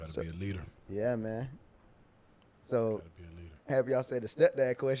Gotta be a leader. Yeah, man. So, Gotta be a leader. have y'all said the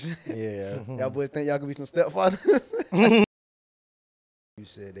stepdad question? Yeah. Y'all boys think y'all could be some stepfathers? You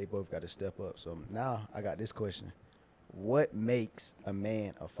said they both got to step up. So now I got this question. What makes a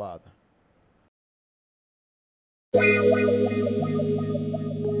man a father?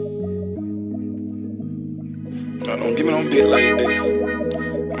 No, don't give me no bit like this.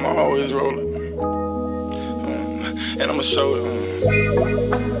 I'ma always roll it. And I'ma show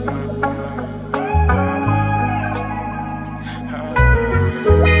it.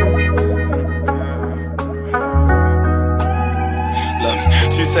 Look,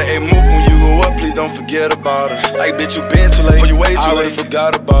 she said, hey, Mook, when you go up, please don't forget about her. Like, bitch, you been too late. Oh, you way too late. I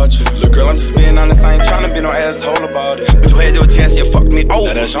forgot about you. Look, girl, I'm just being honest. I ain't tryna be no asshole about it. But you had your chance, you fucked me over.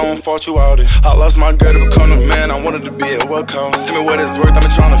 Now that's your own fault, you out it. I lost my girl to become the man I wanted to be at what cost. Tell me what it's worth, I've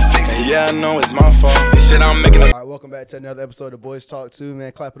been trying to fix it. And yeah, I know it's my fault. This shit I'm making. All right, welcome back to another episode of the Boys Talk 2,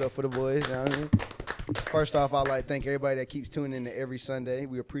 man. Clap it up for the boys. You know what I mean? First off, I'd like to thank everybody that keeps tuning in every Sunday.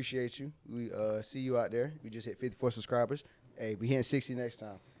 We appreciate you. We see you out there. We just hit 54 subscribers. Hey, we hitting 60 next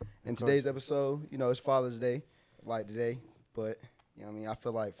time. In today's episode, you know, it's Father's Day, like today. But, you know what I mean? I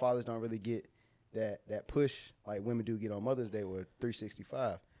feel like fathers don't really get that push like women do get on Mother's Day with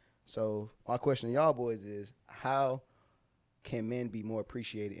 365. So my question to y'all boys is, how can men be more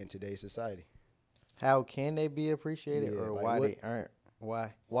appreciated in today's society? How can they be appreciated, Yeah, or like why what- they aren't?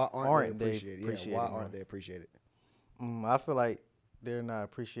 Why Aren't they appreciated? Yeah, why more? aren't they appreciated? I feel like they're not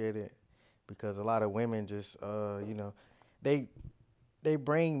appreciated because a lot of women just, you know, they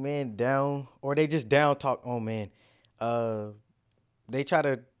bring men down, or they just down talk on men. They try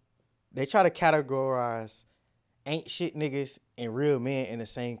to categorize ain't shit niggas and real men in the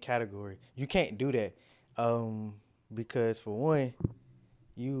same category. You can't do that, because for one,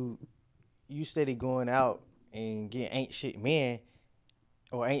 you steady going out and getting ain't shit men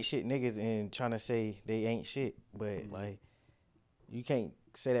or ain't shit niggas and trying to say they ain't shit, but like you can't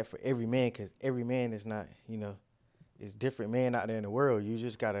say that for every man, because every man is not, you know, it's different men out there in the world. You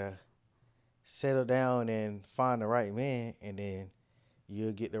just gotta settle down and find the right man, and then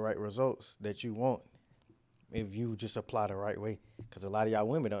you'll get the right results that you want if you just apply the right way. Because a lot of y'all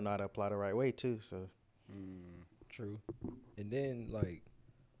women don't know how to apply the right way too. So True. And then, like,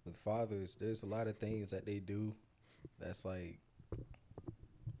 with fathers, there's a lot of things that they do that's, like,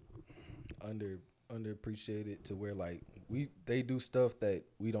 underappreciated to where, like, they do stuff that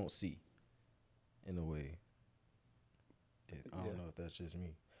we don't see in a way. I don't know if that's just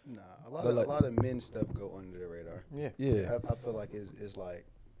me. Nah, But a like- lot of men stuff go under the radar. Yeah. I feel like it's like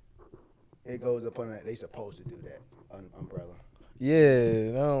it goes up on that they supposed to do that umbrella. Yeah,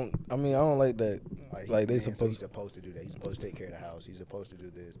 I don't like that. Like, Like they he's a man, so he's supposed. supposed to do that. He's supposed to take care of the house. He's supposed to do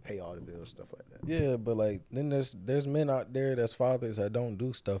this, pay all the bills, stuff like that. Yeah, but like then there's men out there that's fathers that don't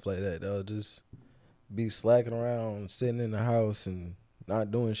do stuff like that. They'll just be slacking around, sitting in the house and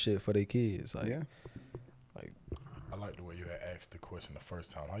not doing shit for their kids. Like, Yeah. I like the way you had asked the question the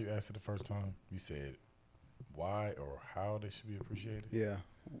first time. How you asked it the first time? You said why or how they should be appreciated. Yeah.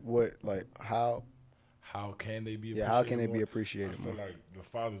 What, like, how? How can they be Yeah, appreciated? how can they be more? appreciated I feel more? like the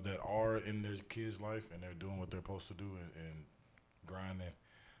fathers that are in their kids' life and they're doing what they're supposed to do and grinding,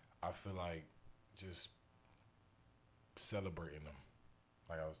 I feel like just celebrating them.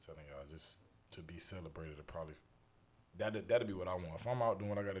 Like I was telling y'all, just to be celebrated to probably that'd be what I want. If I'm out doing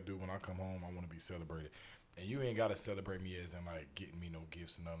what I gotta do when I come home, I wanna be celebrated. And you ain't gotta celebrate me as in like getting me no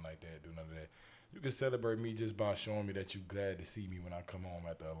gifts or nothing like that, do none of that. You can celebrate me just by showing me that you glad to see me when I come home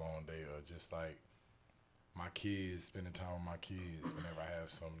after a long day, or just like my kids, spending time with my kids whenever I have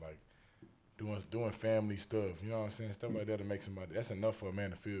some, like doing family stuff, you know what I'm saying? Stuff like that to make somebody, that's enough for a man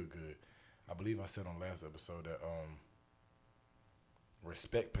to feel good. I believe I said on last episode that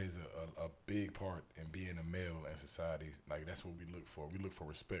respect plays a big part in being a male in society. Like that's what we look for. We look for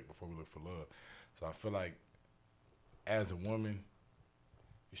respect before we look for love. So I feel like as a woman,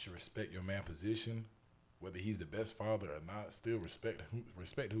 you should respect your man position, whether he's the best father or not. Still respect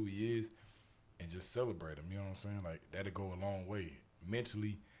who he is, and just celebrate him. You know what I'm saying? Like that'll go a long way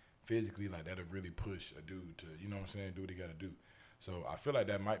mentally, physically. Like that'll really push a dude to, you know what I'm saying, do what he got to do. So I feel like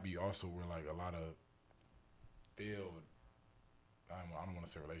that might be also where like a lot of failed, I don't want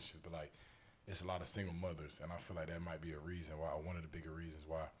to say relationships, but like it's a lot of single mothers, and I feel like that might be a reason why, one of the bigger reasons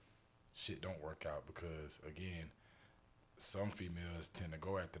why shit don't work out, because again, some females tend to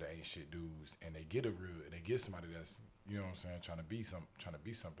go after the ain't shit dudes, and they get somebody that's, you know what I'm saying, trying to be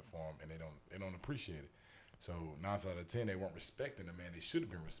something for them, and they don't appreciate it. So 9 out of 10 they weren't respecting the man they should have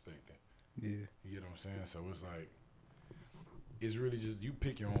been respecting. Yeah. You get what I'm saying? So it's like, it's really just you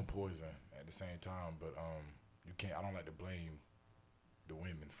pick your own poison at the same time, but you can't. I don't like to blame the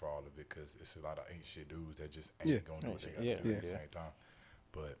women for all of it, because it's a lot of ain't shit dudes that just ain't gonna do what they gotta do at the same time.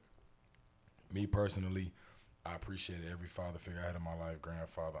 But me personally, I appreciated every father figure I had in my life,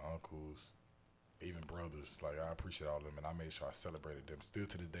 grandfather, uncles, even brothers. Like, I appreciate all of them, and I made sure I celebrated them. Still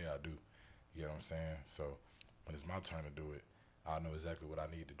to this day, I do. You know what I'm saying? So when it's my turn to do it, I know exactly what I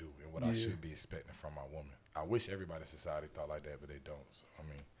need to do and what I should be expecting from my woman. I wish everybody in society thought like that, but they don't. So, I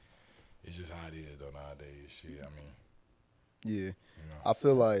mean, it's just how it is, though, nowadays. Shit, I mean. Yeah. You know. I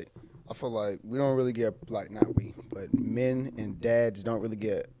feel like we don't really get, like, not we, but men and dads don't really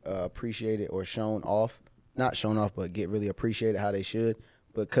get appreciated or shown off. Not shown off, but get really appreciated how they should,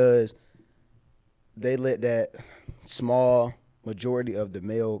 because they let that small majority of the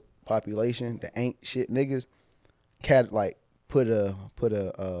male population, the ain't shit niggas, put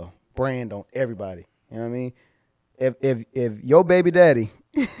a brand on everybody. You know what I mean? If your baby daddy,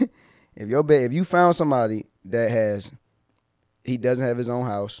 if you found somebody that he doesn't have his own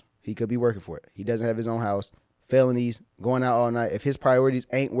house, he could be working for it. He doesn't have his own house, felonies, going out all night. If his priorities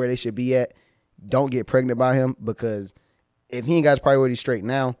ain't where they should be at, don't get pregnant by him, because if he ain't got his priorities straight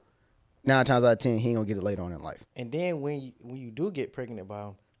now, 9 times out of 10, he ain't gonna get it later on in life. And then when you do get pregnant by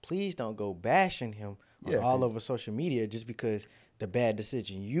him, please don't go bashing him on all over social media just because the bad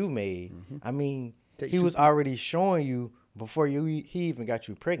decision you made. Mm-hmm. I mean, he was already showing you before he even got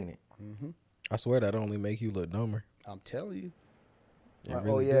you pregnant. Mm-hmm. I swear that only make you look dumber. I'm telling you. It Like,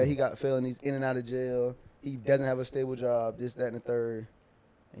 really oh yeah, do. he got felonies, in and out of jail. He doesn't have a stable job. This, that, and the third.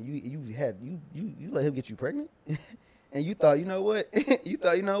 And you let him get you pregnant, and you thought, you know what?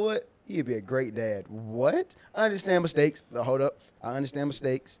 He'd be a great dad. What? I understand mistakes. Hold up. I understand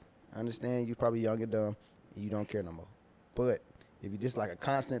mistakes. I understand you're probably young and dumb, and you don't care no more. But if you just like a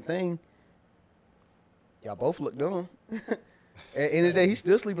constant thing, y'all both look dumb. At the end of the day, he's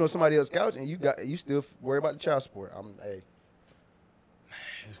still sleeping on somebody else's couch, and you still worry about the child support. Hey.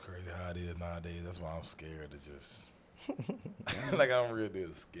 It's crazy how it is nowadays. That's why I'm scared to just like, I'm real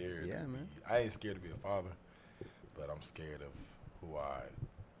deal scared. Yeah, man. I ain't scared to be a father, but I'm scared of who I.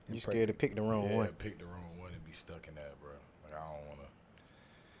 You scared to pick the wrong one. Pick the wrong one and be stuck in that, bro. Like, I don't wanna.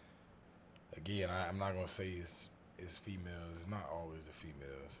 Again, I'm not gonna say it's females. It's not always the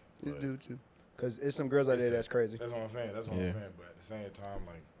females. It's but dude too. Because there's some girls out there that's crazy. That's what I'm saying. That's what Yeah. I'm saying. But at the same time,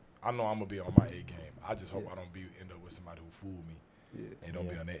 like, I know I'm gonna be on my A game. I just hope I don't end up with somebody who fooled me. Yeah. And don't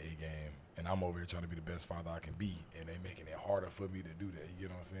be on that A game. And I'm over here trying to be the best father I can be, and they making it harder for me to do that. You get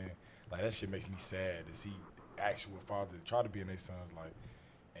what I'm saying? Like, that shit makes me sad to see actual fathers try to be in their son's life,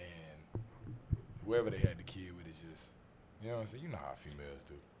 and whoever they had the kid with is just, you know what I'm saying? You know how females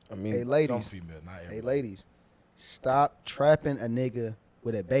do. I mean, Hey, Some ladies. females, not everybody. Hey, ladies. Stop trapping a nigga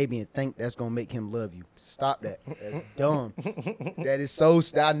with a baby and think that's gonna make him love you. Stop that. That's dumb. That is so.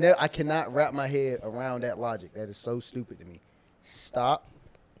 I cannot wrap my head around that logic. That is so stupid to me. Stop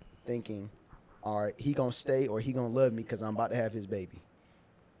thinking, all right, he gonna stay or he gonna love me because I'm about to have his baby.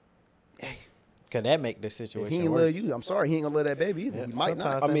 Cause that make the situation If he ain't worse. love you, I'm sorry, he ain't gonna love that baby either. Yeah, He might sometimes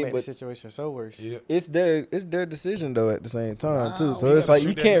not. that I mean, make but- the situation so worse. Yeah. it's their decision though at the same time Nah, too. So we it's gotta like you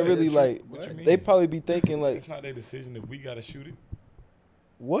shoot that can't nut. really What like. you mean? They probably be thinking like, It's not their decision if we got to shoot it.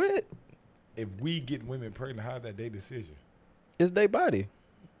 what? If we get women pregnant, how's that their decision? It's their body.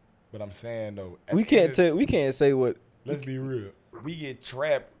 But I'm saying, though, at We the end can't of- We can't say what. Let's be real. We get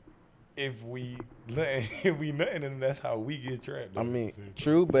trapped if we nothing, and that's how we get trapped. I though. mean, See?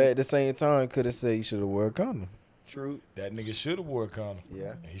 true, but at the same time, could have said you should have wore a condom. True. That nigga should have wore a condom.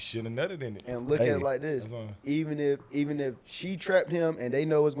 Yeah. And he shouldn't have nutted in it. And look Hey, at it like this. that's all. Even if she trapped him and they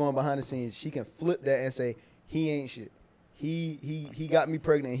know what's going behind the scenes, she can flip that and say he ain't shit. He got me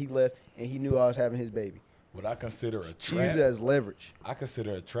pregnant and he left and he knew I was having his baby. What I consider a She used trap, it as leverage. I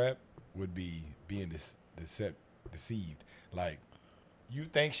consider a trap would be being deceived. Like, you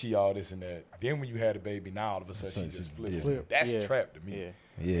think she all this and that. Then when you had a baby, now all of a sudden she just flipped. Yeah. That's Yeah. trap to me. Yeah.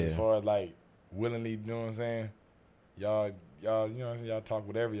 Yeah. As far as like willingly, you know what I'm saying? Y'all, you know what I'm saying? Y'all talk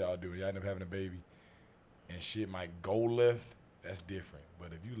whatever y'all do. Y'all end up having a baby and shit might go left. That's different. But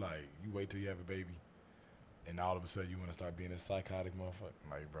if you like, you wait till you have a baby and all of a sudden you want to start being a psychotic motherfucker,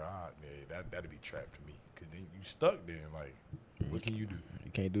 like, bro, that'd be trapped to me. Cause then you stuck there. Like, what can you do?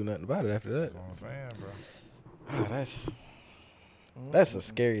 You can't do nothing about it after that. That's what I'm saying, bro. That's a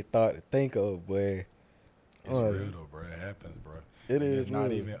scary thought to think of, boy. It's Oh, real though, bro. It happens, bro. It And is It's not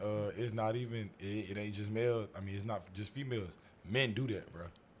real. even. It's not even. It ain't just male. I mean, it's not just females. Men do that, bro.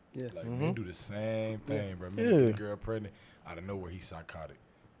 Yeah. Like men do the same thing, bro. Men Yeah. get a girl pregnant out of nowhere. He's psychotic.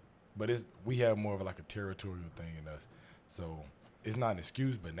 But we have more of like a territorial thing in us. So it's not an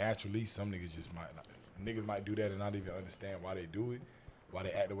excuse, but naturally, some niggas just might not. Niggas might do that and not even understand why they do it, why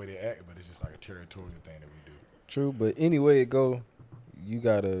they act the way they act. But it's just like a territorial thing that we do. True, but anyway it go, you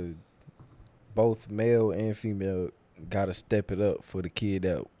gotta, both male and female gotta step it up for the kid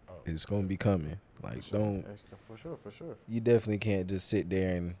that is gonna be coming. Like, don't, For sure. you definitely can't just sit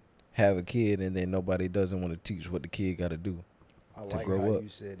there and have a kid and then nobody doesn't want to teach what the kid got to do. I To like grow how up. you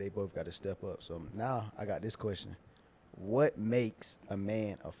said they both got to step up. So now I got this question: what makes a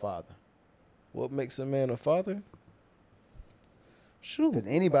man a father? What makes a man a father? Shoot. Because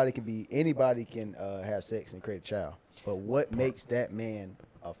anybody can have sex and create a child, but what makes that man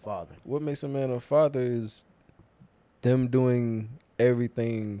a father? What makes a man a father is them doing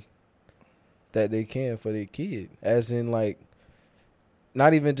everything that they can for their kid. As in, like,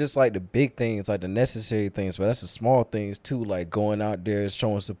 not even just like the big things, like the necessary things, but that's the small things too, like going out there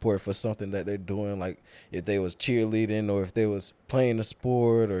showing support for something that they're doing, like if they was cheerleading or if they was playing a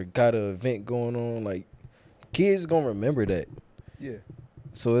sport or got an event going on, like kids gonna remember that. Yeah.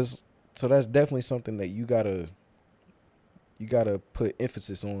 So that's definitely something that you gotta put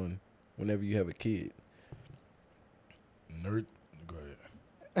emphasis on whenever you have a kid. Nerd, go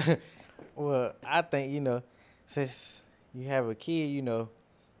ahead. Well, I think, since you have a kid,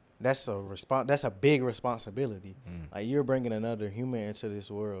 that's a big responsibility. Like, you're bringing another human into this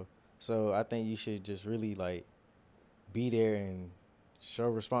world. So I think you should just really, like, be there and show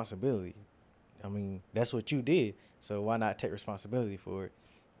responsibility. I mean, that's what you did. So why not take responsibility for it?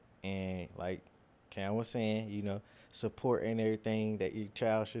 And like Cam was saying, support and everything that your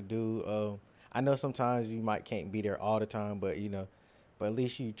child should do. I know sometimes you can't be there all the time, but at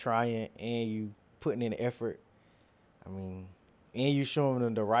least you trying and you putting in the effort. I mean, and you showing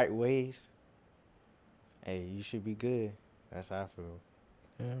them the right ways. Hey, you should be good. That's how I feel.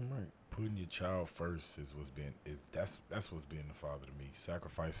 Yeah, right. Putting your child first that's what's being the father to me.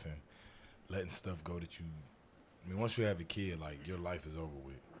 Sacrificing, letting stuff go that you. I mean, once you have a kid, like, your life is over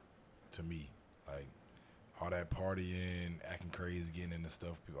with. To me, like, all that partying, acting crazy, getting into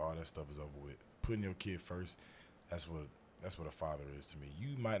stuff, all that stuff is over with. Putting your kid first, that's what a father is to me.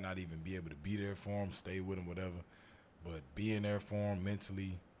 You might not even be able to be there for him, stay with him, whatever, but being there for him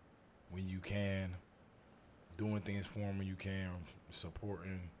mentally when you can, doing things for him when you can,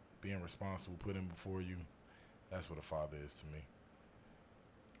 supporting, being responsible, putting him before you, that's what a father is to me.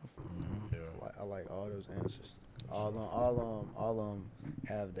 Yeah. I like all those answers. All of them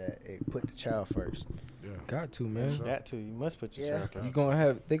have that. Put the child first. Yeah. Got to, man. That too. You must put your Yeah. child first.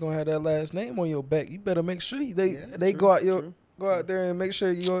 They gonna have that last name on your back. You better make sure Yeah, they true, go out true. go out there and make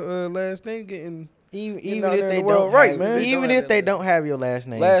sure your last name getting Even out if there in they the world don't right, have, man. Even Don't if have they that don't have your last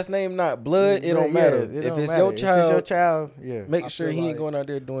name. last name not blood. It don't matter. It If don't it's matter. your child, If it's your child, yeah. make I sure feel he ain't like- going out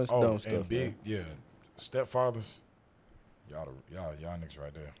there doing dumb And stuff. big, yeah. Stepfathers, y'all niggas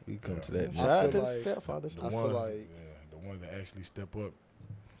right there. We come Yeah. to that. Shout out to feel the like- stepfathers. The I feel ones, like- the ones that actually step up,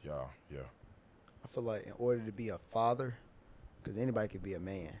 yeah. I feel like in order to be a father, because anybody could be a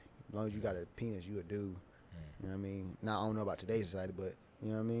man. As long as you got a penis, you a dude. You know what I mean? Now, I don't know about today's society, but you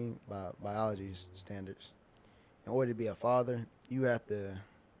know what I mean? By biology standards. In order to be a father, you have to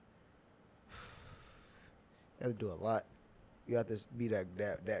do a lot. You have to be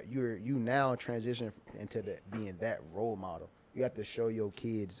that you now transition into being that role model. You have to show your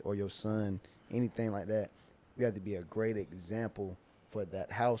kids or your son, anything like that. You have to be a great example for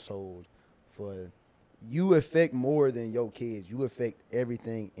that household. For you affect more than your kids. You affect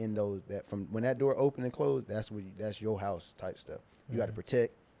everything in those that from when that door open and close. That's your house type stuff. You got to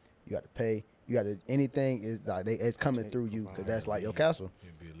protect. You got to pay. You got to anything is like it's coming through you because that's like your castle.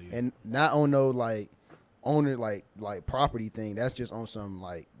 You'd be a leader. And not on no like owner like property thing. That's just on some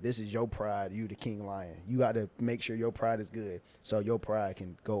like this is your pride. You the king lion. You got to make sure your pride is good so your pride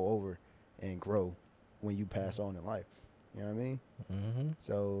can go over and grow when you pass on in life. You know what I mean? Mm-hmm.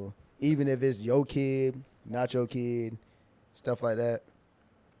 So even if it's your kid, not your kid, stuff like that.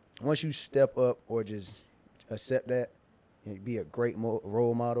 Once you step up or just accept that and be a great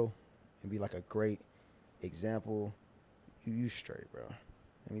role model and be like a great example, you straight, bro.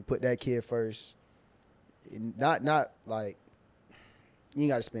 I mean, put that kid first. Not like you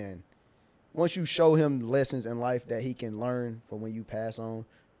ain't got to spend. Once you show him lessons in life that he can learn from when you pass on,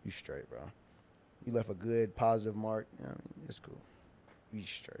 you straight, bro. You left a good positive mark. You know what I mean? It's cool. You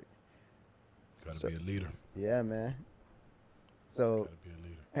straight. Gotta be a leader. Yeah, man. So Gotta be a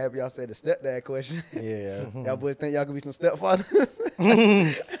leader. have y'all say the stepdad question? Yeah. Y'all boys think y'all could be some stepfathers?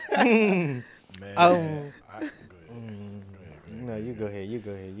 Man, Um, go ahead. No, you go ahead.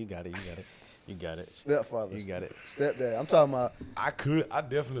 You got it. Stepfathers. You got it. Stepdad. I'm talking about. I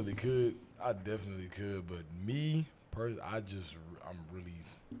definitely could, but me personally, I'm really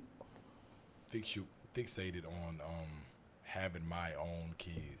fixated on having my own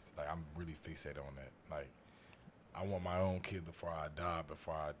kids. Like, I'm really fixated on that. Like, I want my own kid before I die,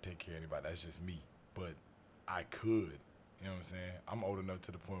 before I take care of anybody. That's just me. But I could. You know what I'm saying? I'm old enough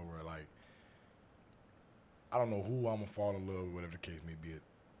to the point where, like, I don't know who I'm going to fall in love with, whatever the case may be.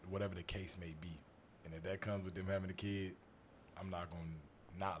 Whatever the case may be. And if that comes with them having a kid, I'm not going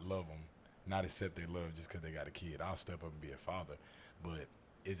to not love them, not accept their love just because they got a kid. I'll step up and be a father. But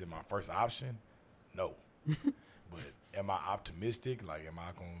is it my first option? No. But am I optimistic? Like, am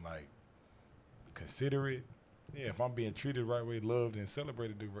I going to, like, consider it? Yeah, if I'm being treated the right way, loved, and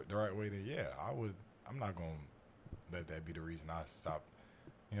celebrated the right way, then yeah, I would. I'm not going to let that be the reason I stop.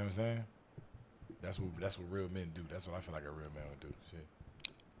 You know what I'm saying? That's what real men do. That's what I feel like a real man would do. Shit.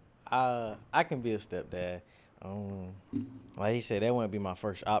 I can be a stepdad. Like he said, that wouldn't be my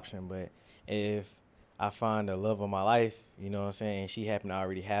first option, but if I find the love of my life, you know what I'm saying, and she happen to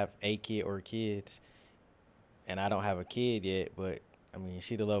already have a kid or kids, and I don't have a kid yet, but I mean,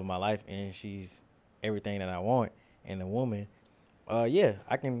 she the love of my life, and she's everything that I want in a woman. Yeah,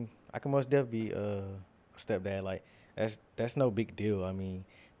 I can most definitely be a stepdad. Like that's no big deal. I mean,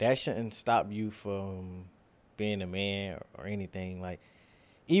 that shouldn't stop you from being a man or anything. Like,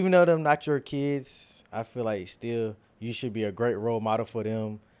 even though them not your kids, I feel like still you should be a great role model for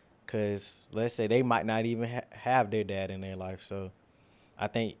them. Cause let's say they might not even have their dad in their life. So I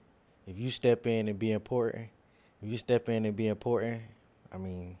think if you step in and be important, I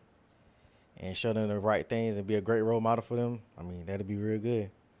mean, and show them the right things and be a great role model for them, I mean, that'd be real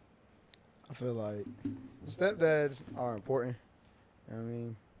good. I feel like stepdads are important. I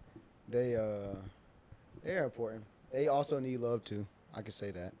mean, they're important. They also need love too. I can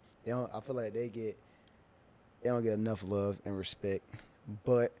say that. I feel like they don't get enough love and respect.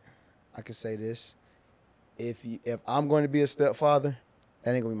 But I can say this: if I'm going to be a stepfather,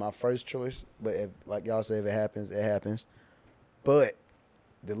 that ain't gonna be my first choice. But if, like y'all say, if it happens, it happens. But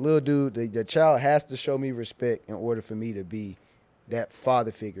the little dude, the child has to show me respect in order for me to be that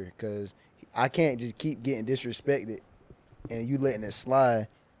father figure. Because I can't just keep getting disrespected and you letting it slide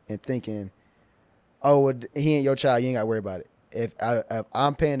and thinking, oh, well, he ain't your child, you ain't got to worry about it. If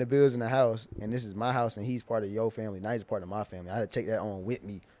I'm paying the bills in the house and this is my house and he's part of your family, now he's part of my family, I had to take that on with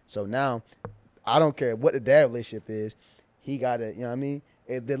me. So now I don't care what the dad relationship is. He got to, you know what I mean?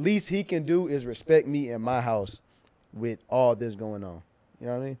 The least he can do is respect me in my house with all this going on. You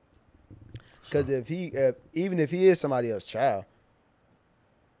know what I mean? Because even if he is somebody else's child,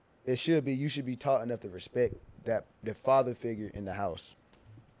 you should be taught enough to respect that the father figure in the house.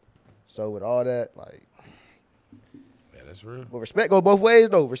 So with all that, like, Yeah, that's real. but respect go both ways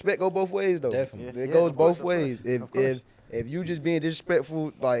though. Definitely. It goes both ways. Of course. If you just being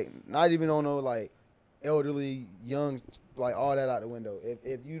disrespectful, like not even on no like elderly, young, like all that out the window.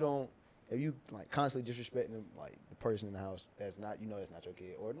 If you like constantly disrespecting like the person in the house that's not that's not your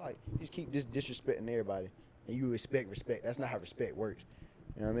kid, or like you just keep just disrespecting everybody and you respect. That's not how respect works.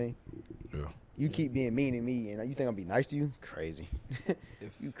 You know what I mean? Yeah. You keep being mean to me and you think I'm gonna be nice to you? Crazy.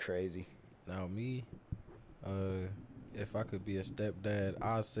 You crazy. Now me, if I could be a stepdad,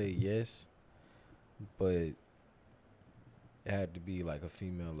 I'd say yes, but it had to be like a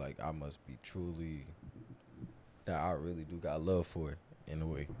female. Like I must be truly that I really do got love for it in a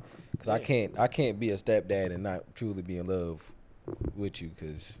way, because I can't be a stepdad and not truly be in love with you,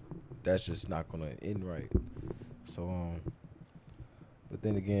 because that's just not gonna end right. So but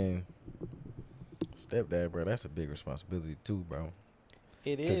then again, stepdad, bro, that's a big responsibility too, bro.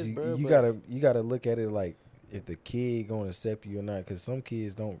 It Because is, bro. you gotta look at it like if the kid gonna accept you or not. Because some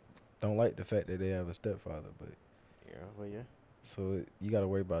kids don't like the fact that they have a stepfather. But Yeah, well, yeah. so you gotta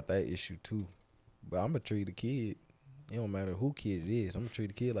worry about that issue too. But I'm gonna treat the kid. It don't matter who kid it is. I'm gonna treat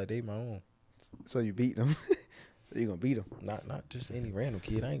the kid like they my own. So you beat them. So you gonna beat them. Not just any random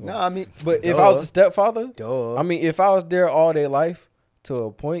kid. I ain't No, gonna. I mean, But if I was a stepfather, duh. I mean, if I was there all their life to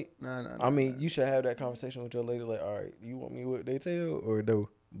a point, No. I mean, you should have that conversation with your lady. Like, all right, you want me what they tell or no?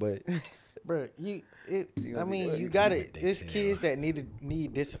 But Bro, you gonna be good. you got it. It's kids that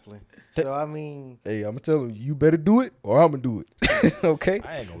need discipline. So I mean, hey, I'm gonna tell them you better do it or I'm gonna do it. Okay.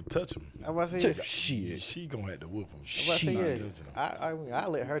 I ain't gonna touch him. I'm about to say, Shit. She gonna have to whoop him. I'm about to say, Not yeah. touching him. I mean, I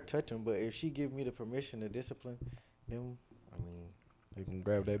let her touch him, but if she give me the permission to discipline them, I mean, You can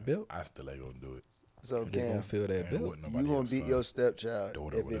grab that belt. I still ain't gonna do it. So They gonna Cam, feel that Man, belt. whoop you nobody gonna else, beat son. your stepchild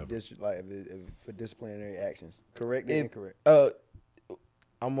Daughter, if whatever. if for disciplinary actions. Correct or If- incorrect?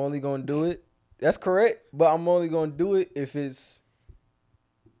 I'm only gonna do it. That's correct, but I'm only gonna do it if it's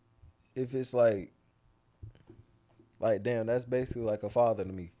like damn, that's basically like a father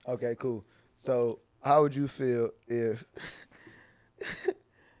to me. Okay, cool. So how would you feel if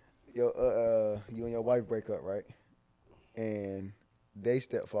you and your wife break up, right? And they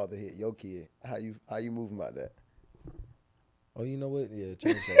stepfather hit your kid. How you moving about that? Oh, you know what? Yeah,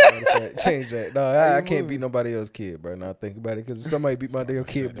 change that. Matter of fact, change that. No, I can't beat nobody else's kid, bro. Now think about it, because if somebody beat my damn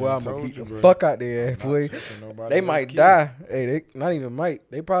kid, boy, I'm gonna beat the fuck out their ass, boy. They might die. Hey, they not even might.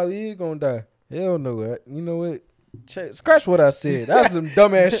 They probably is gonna die. Hell no. You know what? Scratch what I said. That's some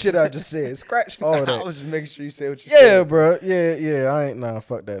dumbass shit I just said. Scratch all I that. was just making sure you said what you said. Yeah, bro. Yeah. I ain't. Nah,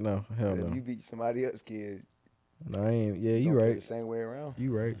 fuck that. No. Hell If no. you beat somebody else's kid, No, I ain't. Yeah, you don't play right. the same way around.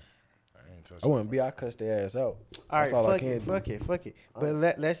 You right. I wouldn't be. I cuss their ass out. That's all I can do. Fuck it.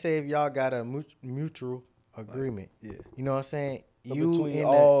 But let's say if y'all got a mutual agreement. Yeah. You know what I'm saying? So You between and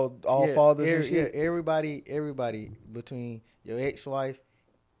all fathers and shit. everybody between your ex-wife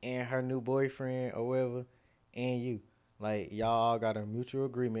and her new boyfriend or whatever, and you, like y'all all got a mutual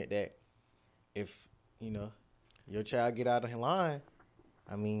agreement that if your child get out of line,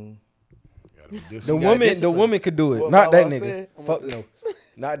 I mean, The woman could do it, What not that Mama nigga. said? Fuck no,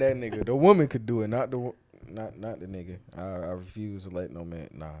 not that nigga. The woman could do it, not the nigga. I refuse to let no man.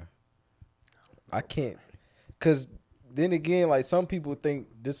 Nah, I can't, cause then again, like some people think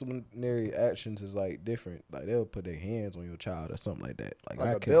disciplinary actions is like different. Like they'll put their hands on your child or something like that. Like I Like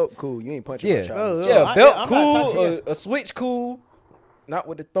a can't. belt, cool. You ain't punching Yeah, my child. yeah, I'm belt not cool, talking- a switch cool, not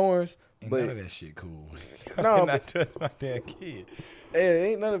with the thorns. Ain't But none of that shit cool. No, not touch my damn kid.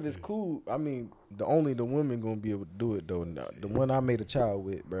 ain't none of it's cool. I mean, the women gonna be able to do it though. The one I made a child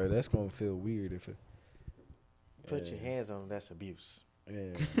with, bro, that's gonna feel weird if it. put your hands on them, that's abuse.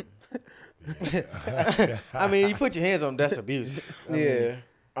 Yeah, I mean, you put your hands on them, that's abuse.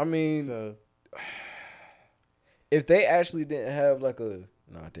 I mean, So if they actually didn't have like a,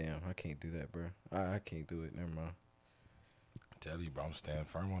 nah, damn, I can't do that, bro. I can't do it. Never mind. Tell you, bro, I'm standing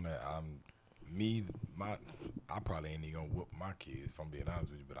firm on that. I probably ain't even gonna whoop my kids, if I'm being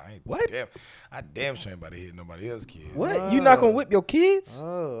honest with you. But I ain't. What? I damn sure ain't about to hit nobody else's kids. What? You not gonna whip your kids?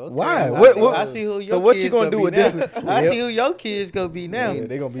 Oh, okay. Why? I see who your So what you kids gonna do be with now. this? I see who your kids gonna be now. Yeah,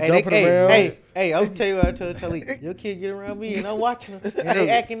 they gonna be Hey, jumping around. Hey, I'm gonna tell you what I told Talik. Your kid get around me and I'm watching them and they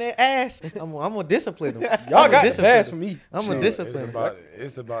acting their ass. I'm gonna discipline them. Y'all got the pass for me. I'm So gonna discipline them.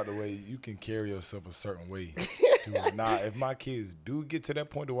 it's about the way you can carry yourself a certain way. Now, if my kids do get to that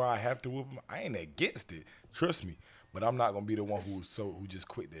point to where I have to whoop them, I ain't against it. Trust me. But I'm not gonna be the one who just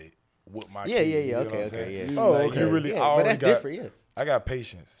quit to whoop my Yeah, kid. yeah, You know what I'm okay, saying? yeah. Oh, Like, okay. You really, Yeah, I but already that's got, different, yeah. I got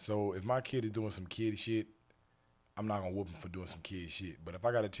patience. So if my kid is doing some kid shit, I'm not gonna whoop him for doing some kid shit. But if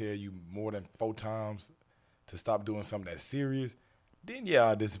I gotta tell you more than 4 times to stop doing something that's serious, then yeah,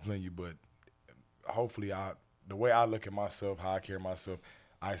 I'll discipline you. But hopefully, the way I look at myself, how I carry myself,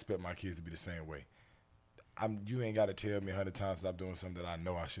 I expect my kids to be the same way. You ain't gotta tell me 100 times stop doing something that I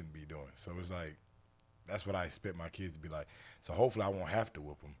know I shouldn't be doing. So it's like, that's what I expect my kids to be like. So hopefully I won't have to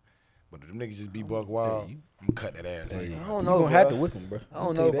whoop them. But if them niggas just be buck wild, I'm gonna cut that ass. I You don't know, gonna have bro. to whip them, bro. I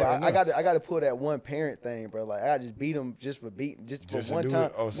don't know, bro. I got to pull that one parent thing, bro. Like I just beat them just for Just for to one do time.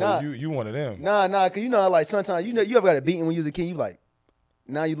 it. Oh, so you one of them? Nah, cause you know, like sometimes you ever got a beating when you was a kid. You like,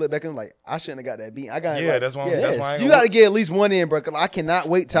 now you look back and like, I shouldn't have got that beating. I got Yeah, like, that's why I'm- that's why I ain't you gonna- got to get at least one in, bro. Cause I cannot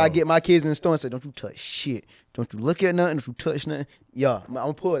wait till I get my kids in the store and say, don't you touch shit. Don't you look at nothing. Don't you touch nothing. Yeah, I'm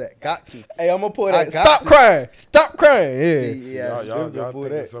gonna pull that. Got to. Hey, I'm gonna pull I that. got Stop to. crying. Stop crying. Yeah. See, yeah. Y'all gonna pull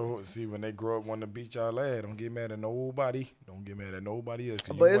think that. it's so. See, when they grow up wanting to beat y'all ass, don't get mad at nobody. Don't get mad at nobody else.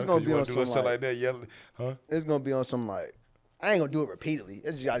 'Cause But you it's want- gonna 'cause be you on wanna do some, shit like- like that. Yell, huh? It's gonna be on some like, I ain't gonna do it repeatedly.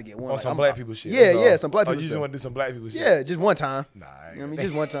 It's just got to get one. On like, some I'm- black people shit. Yeah, that's all. yeah, some black Oh, people you just stuff. want to do some black people shit? Yeah, just one time. Nah, You know what I mean,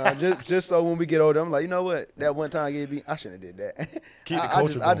 just one time, just so when we get older, I'm like, you know what? That one time I get beat, I shouldn't have did that. Keep the I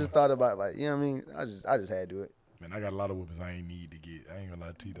culture just, I just going. thought about like, you know what I mean? I just had to do it. Man, I got a lot of whoopings I ain't need to get. I ain't gonna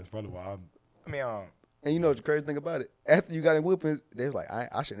lie to you. That's probably why And you know what the crazy thing about it? After you got in whoopings, they was like,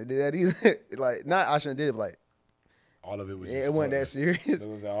 I shouldn't have did that either. Like, not I shouldn't have did it, but like, all of it was. yeah, just it wasn't that pointless. serious. That's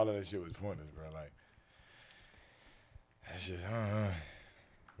what I'm saying, all of that shit was pointless, bro. Like, that's just.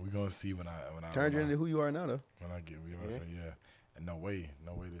 We gonna see when I Turned you into who you are now, though. when I get. We gonna say yeah. And no way,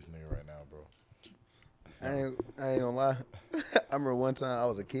 this nigga right now, bro. I ain't gonna lie. I remember one time I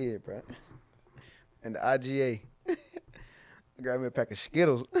was a kid, bro, and the IGA, I grabbed me a pack of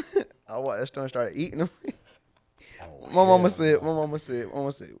Skittles. I walked that store and started eating them. My mama said,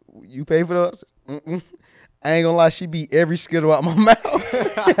 you pay for those? Mm-mm. I ain't gonna lie, she beat every Skittle out my mouth.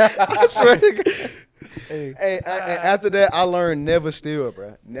 I swear to God. Hey, and after that, I learned never steal,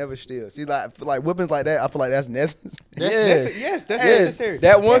 bro. Never steal. See, like whippings like that, I feel like that's necessary. Yes, that's necessary.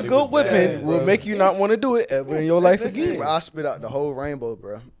 That one That good was bad, whipping will bro. make you not want to do it ever in your life that's again. Bro, I spit out the whole rainbow,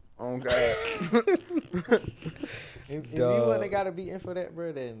 bro. Oh God. If you Dog. wouldn't got to be in for that,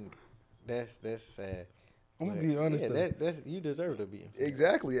 bro, then that's sad. I'm gonna But, be honest yeah, though. that's you deserve to be in. For that.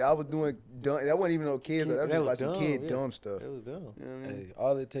 Exactly. I was doing dumb. That wasn't even no kids. That was just like some dumb, kid yeah. dumb stuff. That was dumb. You know what I mean? Hey,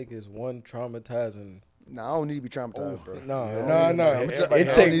 all it take is one traumatizing Nah, I don't need to be traumatized, bro. No. Everybody It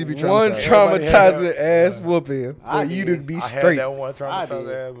had- take need to be one traumatized. traumatizing ass whooping for I you did. to be I had straight. that one I traumatized did.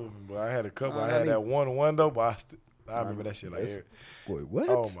 ass whooping, but I had a couple. Nah, I not had me. that one though, but I remember that shit like That's- every, Boy, what?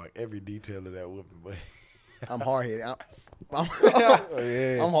 oh my, every detail of that whooping. But I'm hard headed. I'm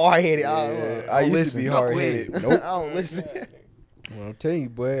Yeah. hard headed. I used to be hard headed. I Nope. don't listen. Well, I'm telling you,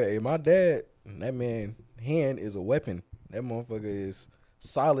 boy. Hey, my dad, that man hand is a weapon. That motherfucker is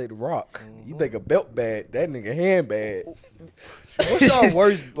solid rock. You think a belt bad? That nigga hand bad. What's y'all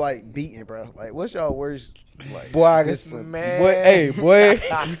worst like beating, bro? Like, what's y'all worst like? Boy, I can discipline? boy, hey, boy.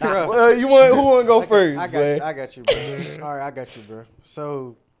 Well, who want to go first? I got boy? you. I got you, bro. All right, I got you, bro.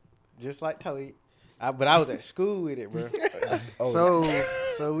 So, just like Tully, but I was at school with it, bro.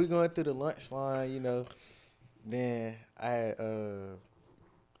 So we going through the lunch line, you know. Then I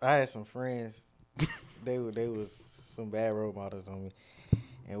had some friends. They was some bad role models on me,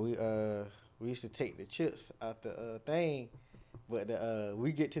 and we used to take the chips out the thing. But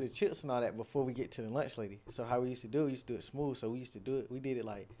we get to the chips and all that before we get to the lunch lady. So how we used to do it smooth. So we did it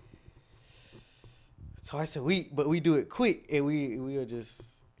like twice a week, but we do it quick, and we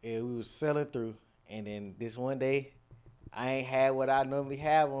was selling through. And then this one day, I ain't had what I normally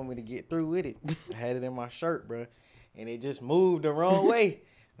have on me to get through with it. I had it in my shirt, bro, and it just moved the wrong way.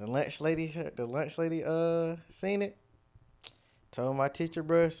 The lunch lady seen it. Told my teacher,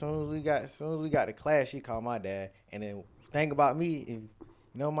 bro. As soon as we got to class, she called my dad. And then thing about me, if you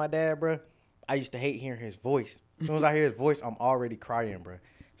know my dad, bro, I used to hate hearing his voice. As soon as I hear his voice, I'm already crying, bro.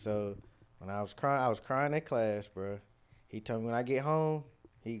 So when I was crying in class, bro. He told me when I get home,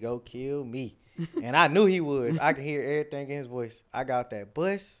 he go kill me. And I knew he would. I could hear everything in his voice. I got that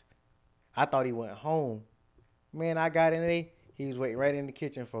bus. I thought he went home. Man, I got in there. He was waiting right in the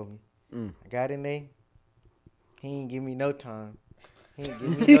kitchen for me. I got in there. He ain't give me no time. He ain't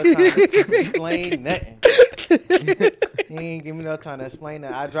give me no time to explain nothing. He ain't give me no time to explain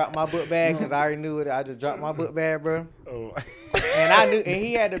that. I dropped my book bag because I already knew it. I just dropped my book bag, bro. oh, And I knew, and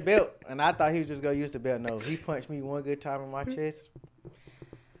he had the belt, and I thought he was just gonna use the belt. No, he punched me one good time in my chest.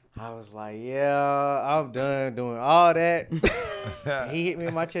 I was like, yeah, I'm done doing all that. He hit me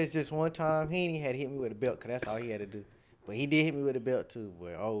in my chest just one time. He ain't even had to hit me with a belt, because that's all he had to do. But he did hit me with a belt, too,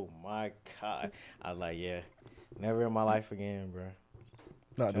 boy. Oh, my God. I was like, yeah, never in my life again, bro.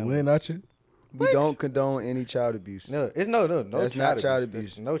 Not the win, not you. We don't condone any child abuse. No, it's no That's not child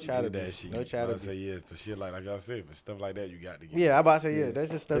abuse. No child did that abuse. shit. No child I abuse. say yeah for shit like y'all said, for stuff like that you got to get. Yeah, I about to say, yeah,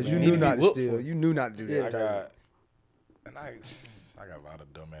 that's just stuff 'Cause you need knew to be not to whooped steal. for. You knew not to do that. I got a lot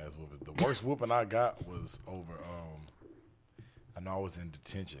of dumbass whoopings. The worst whooping I got was over. I know I was in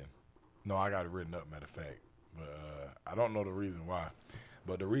detention. No, I got it written up. Matter of fact, but I don't know the reason why.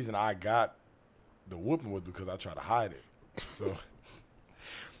 But the reason I got the whooping was because I tried to hide it. So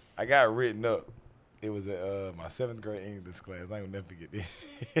I got written up. It was at my 7th grade English class. I ain't gonna never forget this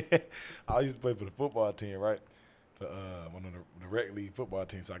shit. I used to play for the football team, right? For one of the rec league football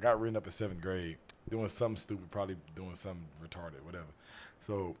team. So I got written up in 7th grade, doing something stupid, probably doing something retarded, whatever.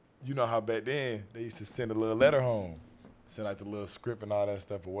 So you know how back then they used to send a little letter home, send like the little script and all that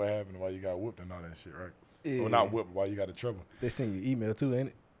stuff of what happened, why you got whooped and all that shit, right? Yeah. Well, not whooped, why you got in trouble. They send you email too, ain't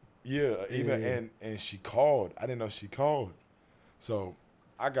it? Yeah, even Yeah. and she called. I didn't know she called. So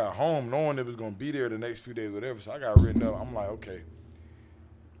I got home knowing it was gonna be there the next few days, whatever. So I got written up. I'm like, okay.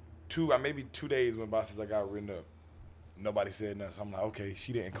 Maybe 2 days went by since I got written up. Nobody said nothing. So I'm like, okay,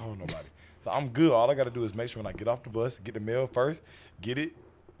 she didn't call nobody. So I'm good. All I gotta do is make sure when I get off the bus, get the mail first, get it,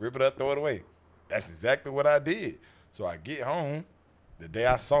 rip it up, throw it away. That's exactly what I did. So I get home. The day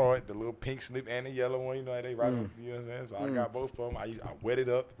I saw it, the little pink slip and the yellow one, you know, they right, you know what I'm saying? So I got both of them. I wet it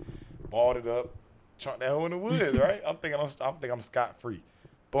up, balled it up, chunked that hole in the woods, right? I'm thinking I'm scot free.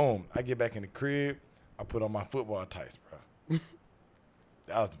 Boom. I get back in the crib. I put on my football tights, bro.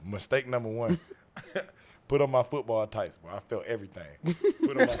 That was mistake number one. Put on my football tights, bro. I felt everything.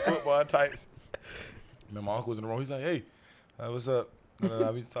 Put on my football tights. And then my uncle was in the room. He's like, hey, what's up?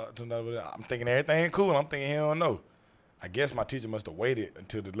 I'm thinking everything cool. I'm thinking he don't know. I guess my teacher must have waited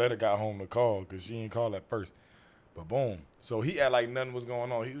until the letter got home to call because she didn't call at first. But boom. So he act like nothing was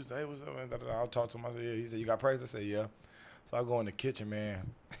going on. He was like, hey, what's up? I'll talk to him. I said, yeah. He said, you got practice? I said, yeah. So I go in the kitchen,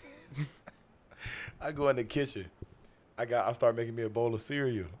 man. I go in the kitchen. I start making me a bowl of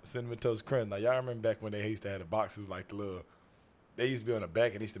cereal, Cinnamon Toast Crunch. Now, y'all remember back when they used to have the boxes like the little, they used to be on the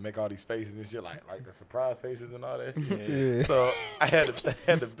back and they used to make all these faces and shit, like the surprise faces and all that shit. Yeah. So I had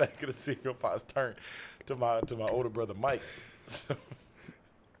the back of the cereal box turned to my older brother Mike. So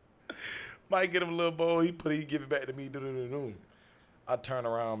Mike get him a little bowl, he give it back to me. I turn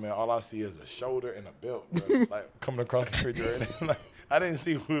around, man. All I see is a shoulder and a belt, bro, like coming across the refrigerator. Like, I didn't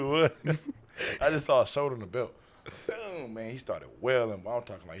see who it was. I just saw a shoulder and a belt. Boom, man, he started wailing. I'm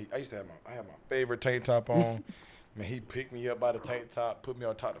talking like I used to have I had my favorite tank top on. Man, he picked me up by the tank top, put me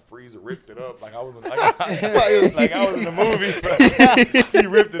on top of the freezer, ripped it up like I was in, like I was in the movie. Bro. He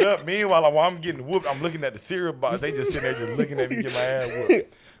ripped it up. Meanwhile, while I'm getting whooped, I'm looking at the cereal box. They just sitting there just looking at me get my ass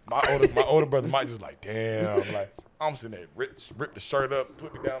whooped. My older brother Mike just like, damn, like I'm sitting there, ripped the shirt up,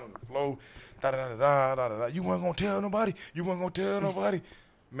 put me down on the floor. Da da da da da da. You weren't gonna tell nobody. You weren't gonna tell nobody.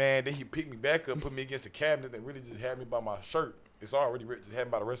 Man, then he picked me back up, put me against the cabinet, and really just had me by my shirt. It's already ripped. Just had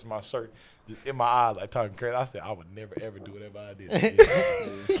me by the rest of my shirt, just in my eyes, like talking crazy. I said I would never ever do whatever I did.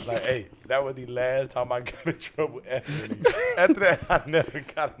 Like, hey, that was the last time I got in trouble ever. After that, I never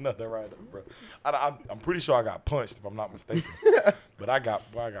got another write up, bro. I'm pretty sure I got punched if I'm not mistaken. But I got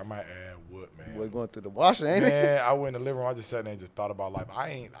my ass whooped, man. Boy, going through the washer, ain't it? Man, I went in the living room. I just sat there and just thought about life. I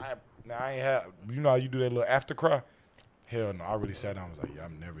ain't had. You know how you do that little after cry? Hell no. I really sat down and was like, yeah,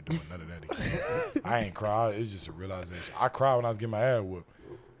 I'm never doing none of that again. I ain't cry. It was just a realization. I cried when I was getting my ass whooped,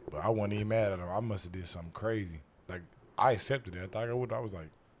 but I wasn't even mad at him. I must have did something crazy. Like, I accepted it. I thought I would. I was like,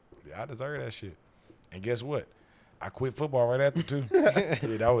 yeah, I deserve that shit. And guess what? I quit football right after too. Yeah,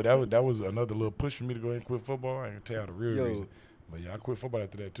 that was another little push for me to go ahead and quit football. I ain't gonna tell you the real reason. But yeah, I quit football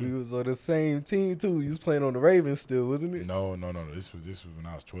after that too. We was on the same team too. You was playing on the Ravens still, wasn't it? No. This was when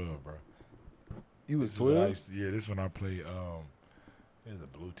I was 12, bro. You was This is when 12? this when I played. It was a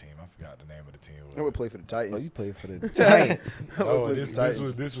blue team. I forgot the name of the team. I would play for the Oh, Titans. you played for the Giants. No, This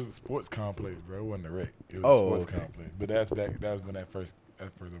this was a sports complex, bro. It wasn't a rec. It was Oh, a sports okay. complex. But that was when that first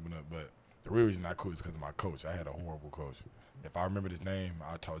opened up. But the real reason I quit is because of my coach. I had a horrible coach. If I remember his name,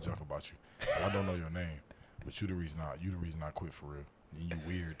 I'll talk junk about you. I don't know your name, but you the reason I quit for real. And you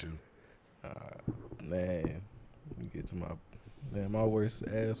weird too. Man, let me get to my worst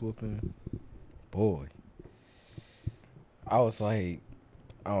ass whooping. Boy, I was like,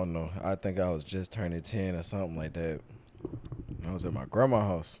 I don't know. I think I was just turning 10 or something like that. I was at my grandma's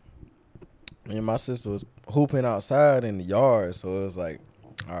house. Me and my sister was hooping outside in the yard, so it was like,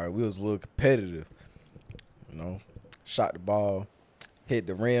 all right, we was a little competitive. You know, shot the ball, hit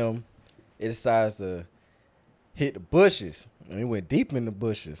the rim. It decides to hit the bushes, and it went deep in the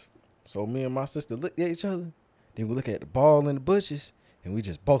bushes. So me and my sister looked at each other. Then we look at the ball in the bushes, and we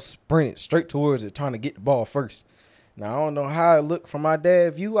just both sprinted straight towards it, trying to get the ball first. Now, I don't know how it looked from my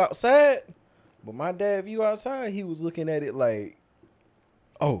dad's view outside, but my dad's view outside, he was looking at it like,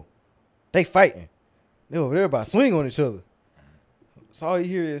 oh, they fighting. They over there about to swing on each other. So all you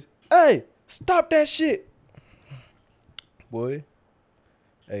hear is, hey, stop that shit. Boy,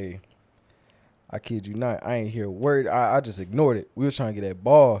 hey, I kid you not, I ain't hear a word. I just ignored it. We was trying to get that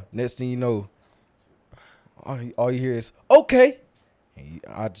ball. Next thing you know, all you hear is, okay.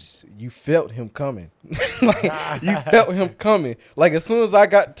 And you felt him coming. Like, you felt him coming. Like, as soon as I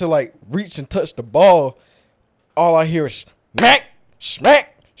got to, like, reach and touch the ball, all I hear is smack,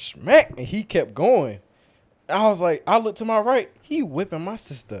 smack, smack. And he kept going. I was like, I looked to my right. He whipping my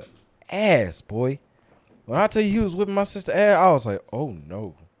sister ass, boy. When I tell you he was whipping my sister ass, I was like, oh,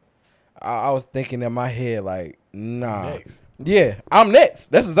 no. I was thinking in my head, like, nah. Next. Yeah, I'm next.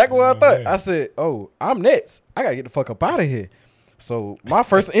 That's exactly what I thought. Man. I said, oh, I'm next. I got to get the fuck up out of here. So my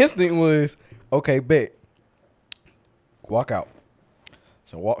first instinct was, okay, bet. Walk out.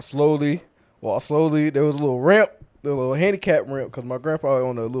 So walk slowly. There was a little ramp, a little handicap ramp, because my grandpa was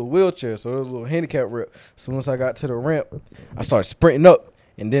on a little wheelchair, so there was a little handicap ramp. As soon as I got to the ramp, I started sprinting up.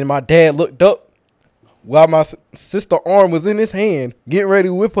 And then my dad looked up while my sister's arm was in his hand, getting ready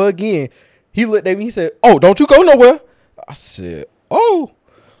to whip her again. He looked at me. He said, oh, don't you go nowhere. I said, oh.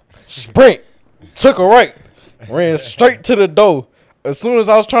 Sprint. Took a right. Ran straight to the door. As soon as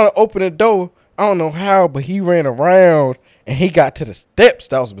I was trying to open the door, I don't know how, but he ran around and he got to the steps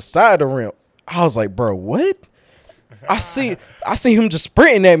that was beside the ramp. I was like, bro, what? I see him just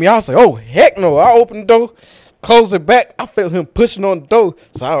sprinting at me. I was like, oh, heck no. I opened the door, closed it back. I felt him pushing on the door.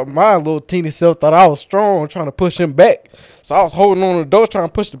 So my little teeny self thought I was strong trying to push him back. So I was holding on to the door trying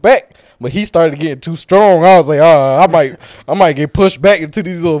to push it back. But he started getting too strong. I was like, I might get pushed back into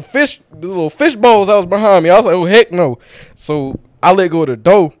these little fish bowls that was behind me. I was like, oh, heck no. So I let go of the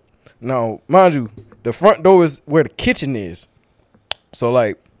door. Now, mind you, the front door is where the kitchen is. So,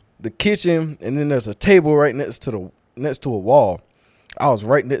 like, the kitchen, and then there's a table right next to a wall. I was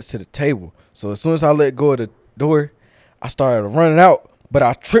right next to the table. So as soon as I let go of the door, I started running out, but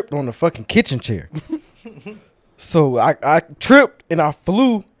I tripped on the fucking kitchen chair. So I tripped and I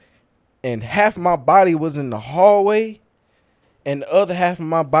flew, and half my body was in the hallway, and the other half of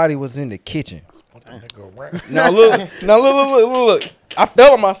my body was in the kitchen. Now look. I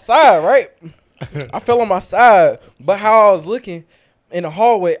fell on my side, right? I fell on my side, but how I was looking, in the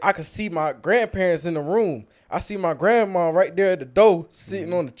hallway, I could see my grandparents in the room. I see my grandma right there at the door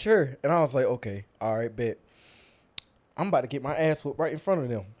sitting on the chair. And I was like, okay, all right, bet. I'm about to get my ass whooped right in front of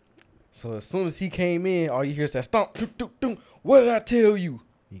them. So as soon as he came in, all you hear is that stomp, doop, doop, doop. What did I tell you?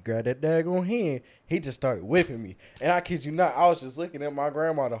 He grabbed that daggone hand. He just started whipping me. And I kid you not, I was just looking at my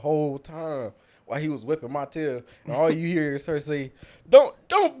grandma the whole time while he was whipping my tail. And all you hear is her say, don't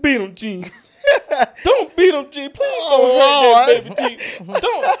beat him, Gene. Don't beat him, Gene. Please don't hurt that baby, Gene.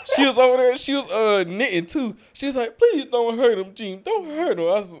 Don't. She was over there. She was knitting too. She was like, please don't hurt him, Gene. Don't hurt him.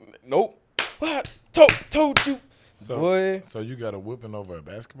 I was like, nope. What? Told you. So, Boy. So you got a whipping over a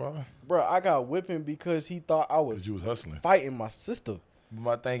basketball? Bro, I got whipping because he thought I was, You was hustling. fighting my sister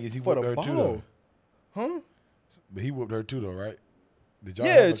My thing is he for whooped the her too ball. though. Huh? But he whooped her too though, right? Did y'all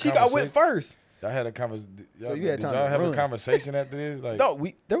Yeah, she got whipped first. Y'all had a conversation. So you had did time y'all to have run. a conversation after this? Like, No,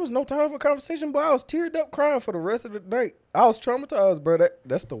 there was no time for conversation, but I was teared up crying for the rest of the night. I was traumatized, bro.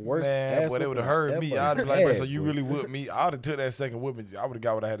 That's the worst. man, ass boy, they would have whooping heard me. ever I'd be like, bro, so had, you boy. really whooped me? I would have took that second whipping. I would have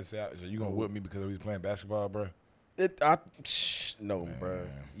got what I had to say. So you gonna whoop me because we was playing basketball, bro? No, bro.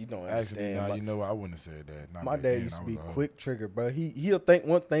 You don't Actually, understand. nah, My- you know what? I wouldn't have said that. Not My back dad then. used to I be was, quick trigger, bro. He'll think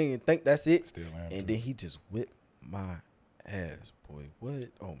one thing and think that's it, Still am. and too. then he just whipped my ass, boy. What?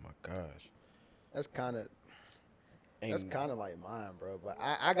 Oh my gosh. That's kind of Ain't- like mine, bro. But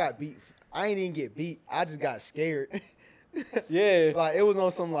I got beat. I ain't even get beat. I just got scared. Yeah. Like it was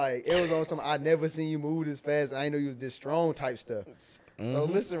on some I never seen you move this fast. I didn't know you was this strong type stuff. So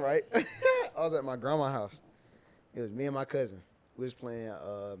listen, right? I was at my grandma's house. It was me and my cousin. We was playing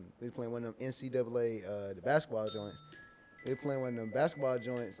one of them NCAA the basketball joints. We were playing one of them basketball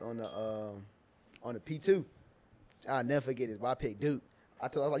joints on the P2. I'll never forget this, but I picked Duke. I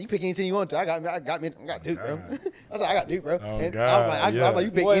was like, you pick any team you want to. I got Duke, bro. God. I was like, I got Duke, bro. Oh, and God, I was like,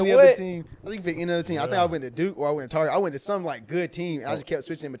 you pick Boy, any other what? team. I think you pick any other team. I think Yeah. I went to Duke or I went to Target. I went to some like good team. And I just kept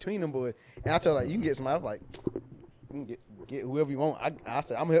switching in between them boys. And I told her, like, you can get somebody. I was like, you can get whoever you want. I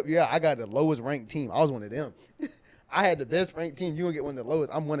said, I'm gonna help you out. I got the lowest ranked team. I was one of them. I had the best ranked team. You gonna get one of the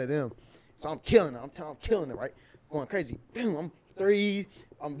lowest. I'm one of them. So I'm killing it. I'm killing it, right? Going crazy. Boom. I'm three.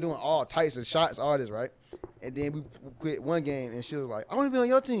 I'm doing all types of shots, all this, right? And then we quit one game, and she was like, I want to be on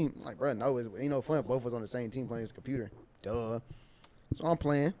your team. I'm like, bro, no, it ain't no fun. Both of us on the same team playing this computer. Duh. So I'm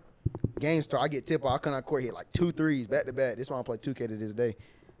playing. Game start. I get tip off. I come out court, hit like 2 threes back to back. This is why I play 2K to this day.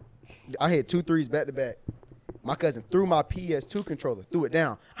 I hit 2 threes back to back. My cousin threw my PS2 controller, threw it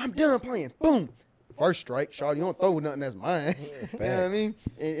down. I'm done playing. Boom. First strike. Shawty, you don't throw nothing that's mine. You know what I mean?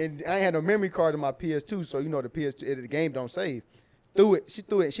 And I ain't had no memory card in my PS2, so you know the PS2, the game don't save. Threw it. She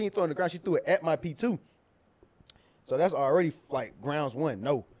threw it. She ain't throwing the ground. She threw it at my P2. So that's already like grounds one.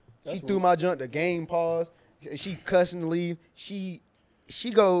 No. She threw my junk. The game paused. She cussing to leave. She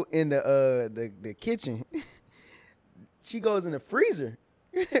go in the kitchen. She goes in the freezer,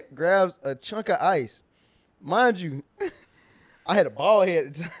 grabs a chunk of ice. Mind you, I had a bald head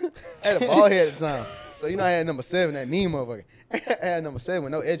at the time. So you know I had number 7, that mean motherfucker. I had number 7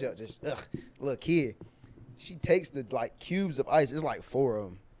 with no edge up, just little kid. She takes the like cubes of ice. It's like 4 of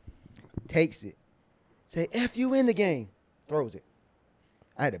them. Takes it. Say, F you in the game. Throws it.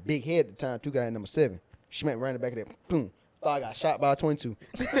 I had a big head at the time. 2 guy at number 7. She went right in the back of that. Boom. Thought I got shot by a 22.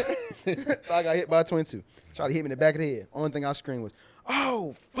 Thought I got hit by a 22. Tried to hit me in the back of the head. Only thing I screamed was,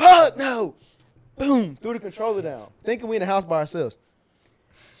 oh, fuck no. Boom. Threw the controller down. Thinking we in the house by ourselves.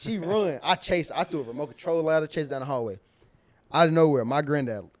 She run. I chased her. I threw a remote control ladder, chased down the hallway. Out of nowhere, my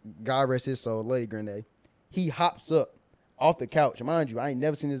granddad, God rest his soul, lady granddad, he hops up off the couch. Mind you, I ain't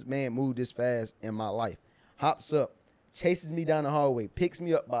never seen this man move this fast in my life. Hops up, chases me down the hallway, picks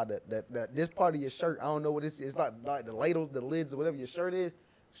me up by this part of your shirt. I don't know what this is. It's like the ladles, the lids, or whatever your shirt is.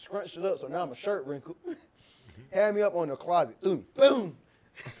 Scrunched it up, so now my shirt wrinkled. Had me up on the closet. Threw me. Boom.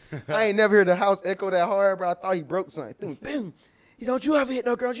 I ain't never heard the house echo that hard, bro. I thought he broke something. Threw me. Boom. He don't you ever hit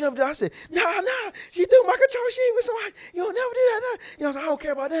no girl? Don't you ever do? I said, nah. She threw my control. She ain't with somebody. You don't never do that. Nah. You know, I don't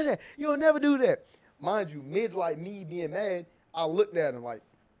care about that. You don't never do that. Mind you, mid like me being mad, I looked at him like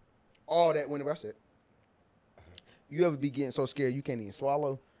all that whenever I said, you ever be getting so scared you can't even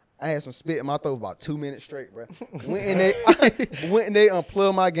swallow? I had some spit in my throat for about 2 minutes straight, bro. Went in they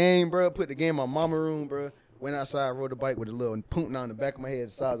unplugged my game, bro. Put the game in my mama room, bro. Went outside, rode a bike with a little punting on the back of my head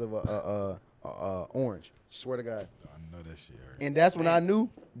the size of a orange. Swear to God. I know that shit hurt. And that's when I knew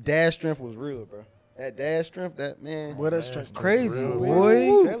dad strength was real, bro. That dad strength, that man. Boy, that's That's crazy, real,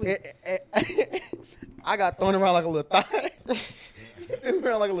 boy. I got thrown around like a little thigh.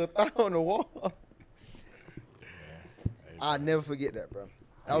 Around like a little thigh on the wall. I'll never forget that, bro.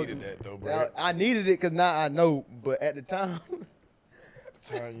 I needed that though, bro. I needed it because now I know, but at the time, At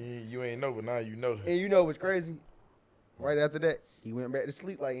the time, you ain't know, but now you know. and you know what's crazy? Right after that, he went back to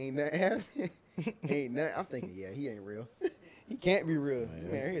sleep like ain't nothing happened. Ain't nothing. I'm thinking, yeah, he ain't real. He can't be real.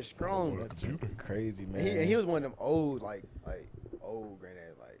 Man, he's strong. Crazy, man. And he was one of them old, like old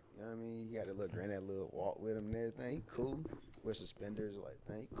granddad, like, you know what I mean? He got a little granddad little walk with him and everything. He cool. With suspenders, like,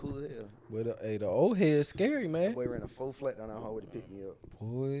 thing. He cool as hell. But the old head is scary, man. Boy ran a 4 flat down our hallway to pick me up.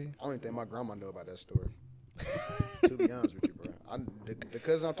 Boy. I don't even think my grandma know about that story. To be honest with you, bro. The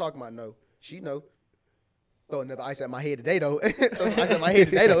cousin I'm talking about know. She know. Throw another ice at my head today, though. Throw some ice at my head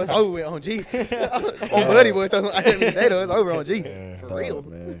today, though. It's over with on G. On Buddy, boy. Throw some ice at me today, though. It's over on G. For real.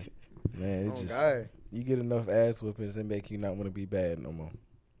 Man, it just, God. you get enough ass whoopings that make you not want to be bad no more.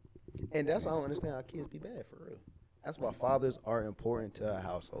 And that's why I don't understand how kids be bad, for real. That's why fathers are important to a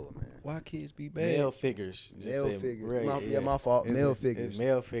household, man. Why kids be bad? Male figures. Male figures. My fault. It's Male figures. It's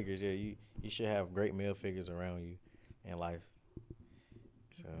male figures. Yeah, you should have great male figures around you in life.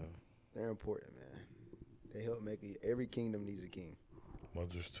 So They're important, man. They help make every kingdom needs a king.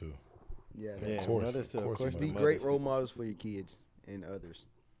 Mothers too. Yeah, yeah, Of course, mothers too, of course, course, be mothers great too. role models for your kids and others.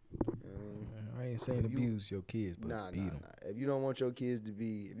 You know what I mean? I ain't saying abuse your kids, but Nah. beat them. If you don't want your kids to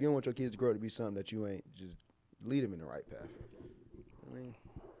be, if you don't want your kids to grow up to be something that you ain't, just lead them in the right path. I mean,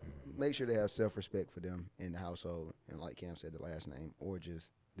 make sure they have self-respect for them in the household, and like Cam said, the last name or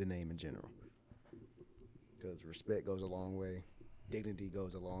just the name in general. Because respect goes a long way, dignity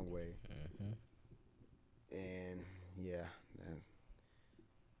goes a long way, and yeah, man.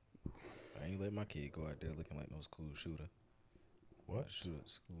 I ain't let my kid go out there looking like no school shooter. What? Shoot at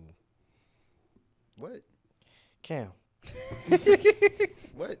school. What? Cam.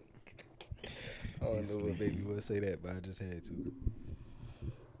 What? I don't know what baby would say that, but I just had to.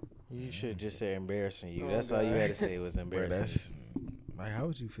 You should just say embarrassing you. Oh, That's all you God. had to say was Bro, embarrassing. that's like, how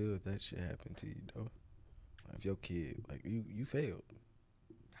would you feel if that shit happened to you, though? Like, if your kid, like, you failed.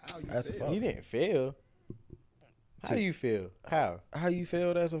 How you As a feel? father. You didn't fail. How do you feel? How? How you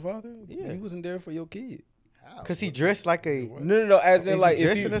failed as a father? Yeah. You wasn't there for your kid. How? Because he dressed like a. No, as Is in he like if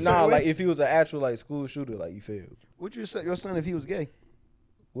dressed you in a certain way? like if he was an actual like school shooter, like you failed. Would you accept your son if he was gay?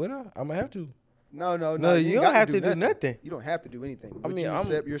 Would I? I'm gonna have to. No, No, you ain't don't got have to do nothing. You don't have to do anything. Would mean, you I'm-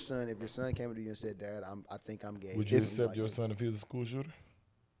 accept your son if your son came to you and said, "Dad, I think I'm gay"? Would you If accept like your it? son if he was a school shooter?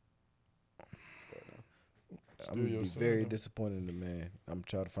 I'm Still gonna your be son, very though. disappointed in the man. I'm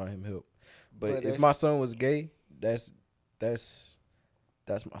trying to find him help. But if that's- my son was gay, that's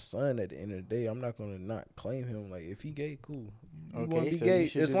my son. At the end of the day, I'm not gonna not claim him. Like if he gay, cool. You Okay, wanna be so you gay?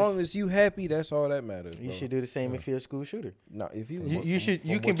 should As do long this- as you happy, that's all that matters. You bro. should do the same if you're a school shooter. No, if he was. You should. from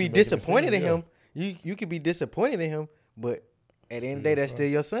You what can you be making it disappointed seem, in yeah. him. You can be disappointed in him, but at the end of the Still day,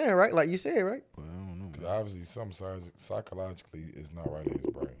 your that's son. still your son, right? Like you said, right? But I don't know, Because man. obviously, something psychologically is not right in his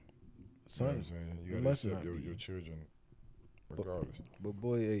brain. You know what Son, I'm saying? You he gotta must accept not be. your children regardless. but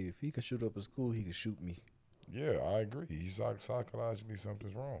boy, hey, if he could shoot up a school, he could shoot me. Yeah, I agree. He's psychologically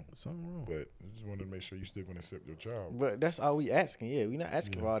something's wrong. Something wrong. But I just wanted to make sure you still gonna accept your child. But that's all we asking. Yeah, we not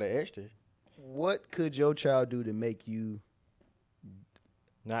asking for all that extra. What could your child do to make you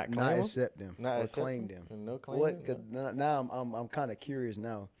Not not claim 'em? accept them Not or accept claim 'em? them? And no claim. What? Cause now I'm kind of curious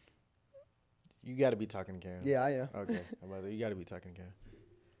now. You got to be talking to Cam. Yeah, I am. Okay. You got to be talking to Cam.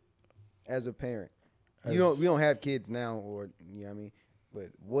 As a parent, As- we don't have kids now, or you know what I mean. But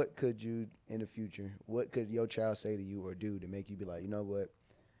what could you in the future? What could your child say to you or do to make you be like, you know what?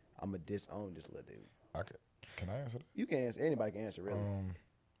 I'm gonna disown this little dude. Can I answer that? You can answer. Anybody can answer, really.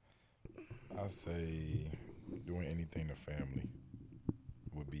 I say doing anything to family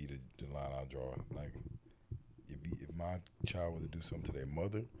would be the line I draw. Like if my child were to do something to their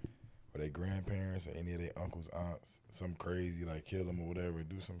mother or their grandparents or any of their uncles, aunts, something crazy like kill them or whatever,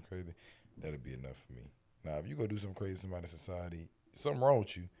 do something crazy, that'd be enough for me. Now if you go do something crazy to somebody in society, something wrong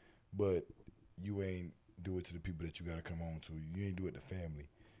with you, but you ain't do it to the people that you gotta come on to. You ain't do it to family.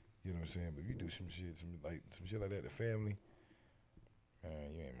 You know what I'm saying? But if you do some shit like that to family, man,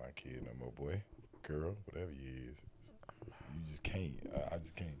 you ain't my kid no more, boy, girl, whatever you is. You just can't. I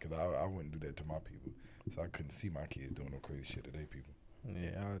just can't, cause I wouldn't do that to my people. So I couldn't see my kids doing no crazy shit to their people.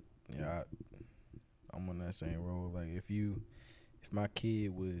 I'm on that same road. Like if my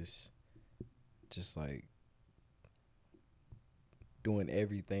kid was just like doing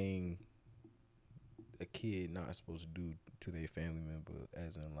everything a kid not supposed to do to their family member,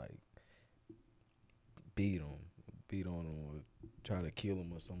 as in like beat on them or try to kill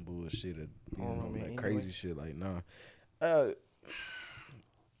them or some bullshit or like crazy shit. Like nah, I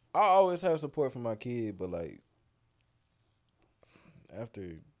always have support for my kid, but like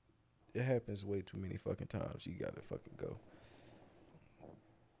after it happens way too many fucking times, you gotta fucking go.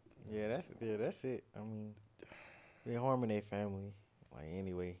 Yeah, that's it. I mean, they're harming their family, like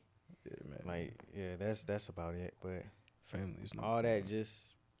anyway. Yeah, man. Like, yeah, that's about it. But Family's not all that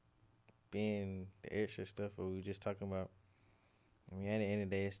just being the extra stuff that we were just talking about. I mean, at the end of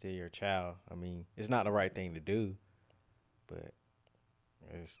the day, it's still your child. I mean, it's not the right thing to do, but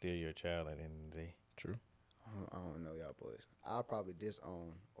it's still your child at the end of the day. true. I don't know y'all boys. I'll probably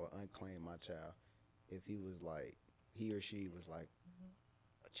disown or unclaim my child if he was like, he or she was like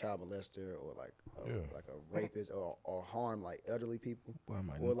a child molester or like a rapist or harm like elderly people. Boy, I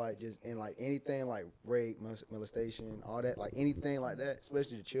might Or like just in like anything like rape, molestation, all that, like anything like that,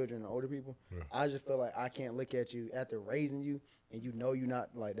 especially the children and older people. Yeah. I just feel like I can't look at you after raising you and you know you're not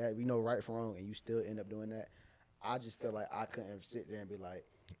like that. We know right from wrong and you still end up doing that. I just feel like I couldn't sit there and be like,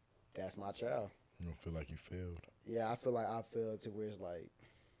 that's my child. You don't feel like you failed. Yeah, I feel like I failed to where it's like,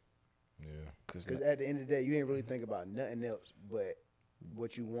 Yeah. because at the end of the day, you didn't really think about nothing else but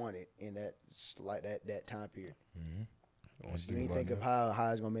what you wanted in that like that time period. Mm-hmm. You ain't think of how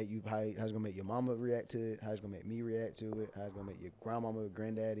it's gonna make you, how it's gonna make your mama react to it, how it's gonna make me react to it, how it's gonna make your grandmama,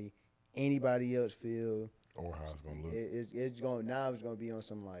 granddaddy, anybody else feel. Or how it's gonna look. It's going now. It's gonna be on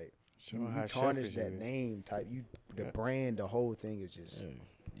some like Showing you how tarnish selfish you that is. name type. You the brand, the whole thing is just.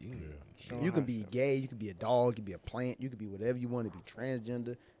 Yeah. Showing You can how be gay, you can be a dog, you can be a plant, you can be whatever you want to be,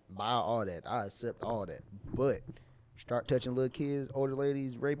 transgender, buy all that. I accept all that. But start touching little kids, older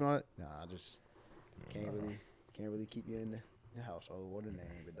ladies, raping on it. Nah, I just can't really keep you in the household or the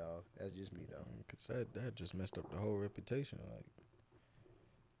name, but dog. That's just me though. Cause that just messed up the whole reputation. Like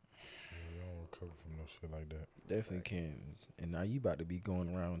You don't recover from no shit like that. definitely can. And now you about to be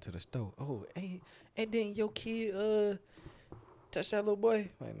going around to the store. Oh, hey, and then your kid touch that little boy.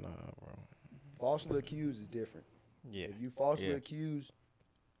 Like nah, bro. Falsely accused is different. Yeah. If you falsely Yeah. accused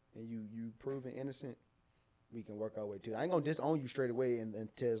and you proven innocent, we can work our way to it. I ain't gonna disown you straight away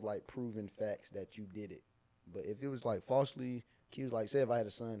until it's like proven facts that you did it. But if it was like falsely accused, like say if I had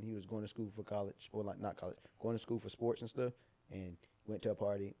a son, he was going to school for college or like not college, going to school for sports and stuff, and went to a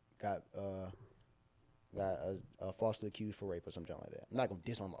party, got falsely accused for rape or something like that. I'm not gonna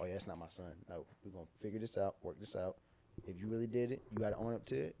disown him. Oh yeah, that's not my son. No, we're gonna figure this out, work this out. If you really did it, you gotta own up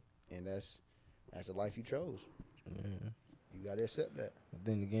to it, and that's the life you chose. Yeah. You gotta accept that. But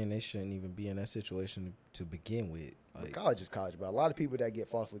then again, they shouldn't even be in that situation to begin with. But Like college is college, but a lot of people that get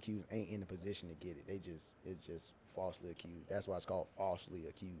falsely accused ain't in a position to get it. It's just falsely accused. That's why it's called falsely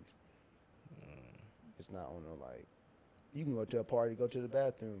accused. It's not on no like, you can go to a party, go to the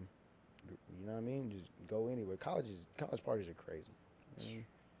bathroom. You know what I mean? Just go anywhere. College parties are crazy. You know what I mean?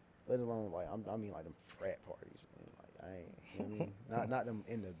 Let alone like I mean like them frat parties and like I ain't. You know what I mean? not them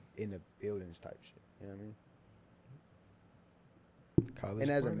in the buildings type shit. You know what I mean? college.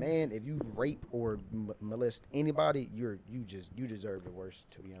 And as a parties. man, if you rape or molest anybody, you deserve the worst.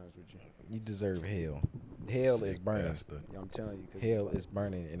 To be honest with you, you deserve hell. Hell is Sick burning. bastard. I'm telling you. 'cause Hell it's is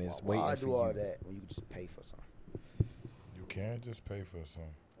burning, and it's why waiting do for all you. that when you can just pay for something? You can't just pay for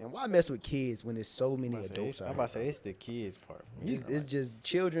something. And why mess with kids when there's so many I'm adults out about to here? say it's the kids part. For me. It's just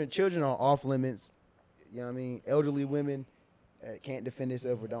children. Children are off limits. You know what I mean? Elderly women can't defend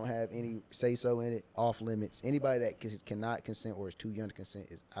themselves or don't have any say so in it. Off limits. Anybody that cannot consent or is too young to consent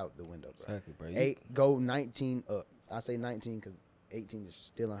is out the window, bro. Exactly, bro. You- Go 19 up. I say 19 because 18 is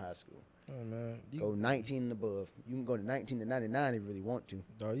still in high school. Oh, man. Go 19 and above. You can go to 19 to 99 if you really want to.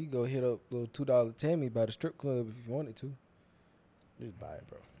 Dog, you go hit up little $2 Tammy by the strip club if you wanted to. Just buy it,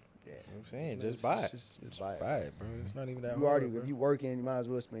 bro. Yeah. You know what I'm saying, It's- just buy it. Just buy it. buy it, bro. It's not even that You hard, already, bro. if you working, you might as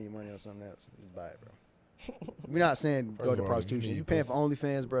well spend your money on something else. Just buy it, bro. We're not saying First go of to all, prostitution. you You need paying for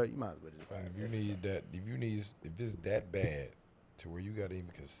OnlyFans, bro? You might as well just buy And it. if you need that, if it's that bad to where you gotta even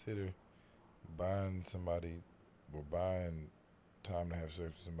consider buying somebody or buying time to have sex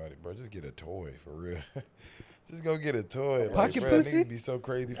with somebody, bro, just get a toy for real. Just go get a toy. Like, Pocket bro, pussy? niggas be so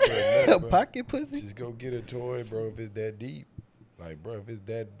crazy for a nut, bro. Pocket pussy? Just go get a toy, bro. If it's that deep, like, bro, if it's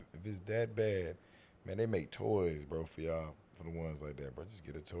that bad, man, they make toys, bro, for y'all, for the ones like that, bro. Just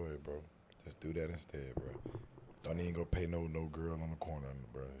get a toy, bro. Just do that instead, bro. Don't even go pay no girl on the corner,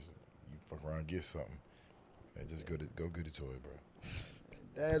 bro. You fuck around, and get something, man. Just go get a toy, bro.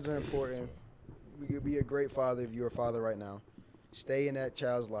 Dads are important. We could be a great father if you're a father right now. Stay in that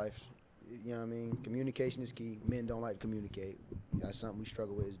child's life. You know what I mean? Communication is key. Men don't like to communicate. That's something we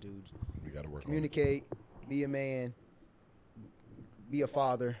struggle with as dudes. We gotta work Communicate. Be a man. Be a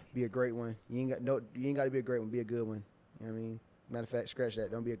father. Be a great one. You ain't got to be a great one. Be a good one. You know what I mean? Matter of fact, scratch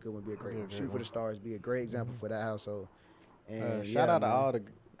that. Don't be a good one. Be a great one. Shoot for the stars. Be a great example for that household. And Shout out to man. all the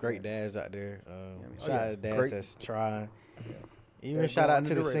great dads out there. Oh, Shout yeah. out to dads Great. that's trying. Even That's shout going out under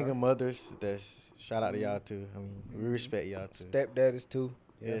to the the radar. single mothers. That's shout out to y'all too. I mean, we respect y'all too. Stepdaddies, too.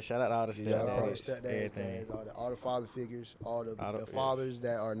 Yeah, shout out to all the Yeah, all the stepdads, stepdads, everything. all the father figures, all the All the- fathers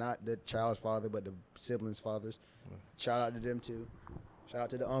that are not the child's father, but the siblings' fathers. Shout out to them too. Shout out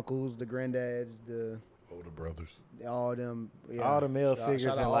to the uncles, the granddads, the Older brothers. all them. Yeah. All the male Shout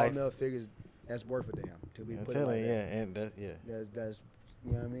figures out in all life. the male figures. That's worth a damn. To be I'm put it telling like you, that. yeah, and that, yeah. That's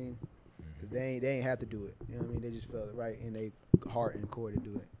you know what I mean. 'Cause they ain't have to do it. You know what I mean. They just felt it right in their heart and core to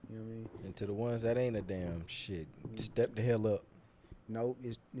do it. You know what I mean. And to the ones that ain't a damn shit, step the hell up. No,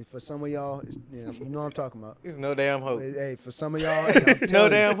 it's for some of y'all. It's, you know what I'm talking about. There's no damn hope. Hey, for some of y'all, hey, I'm No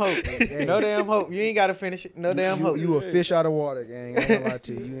telling damn you, hope. hey, No damn hope. You ain't gotta finish it. No damn hope. You a fish out of water, gang. I ain't gonna lie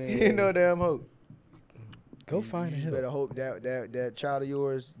to you. You ain't no damn hope. Go find You a just better help. hope that child of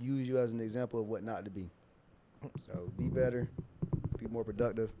yours use you as an example of what not to be. So be better, be more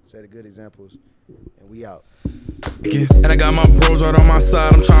productive, set the good examples, and we out. Yeah. And I got my bros right on my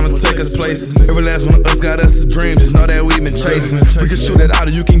side, I'm trying to take us places. Every last one of us got us a dream, just know that we've been chasing. We can shoot it out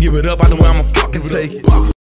or you can give it up, either way I'ma fucking take it.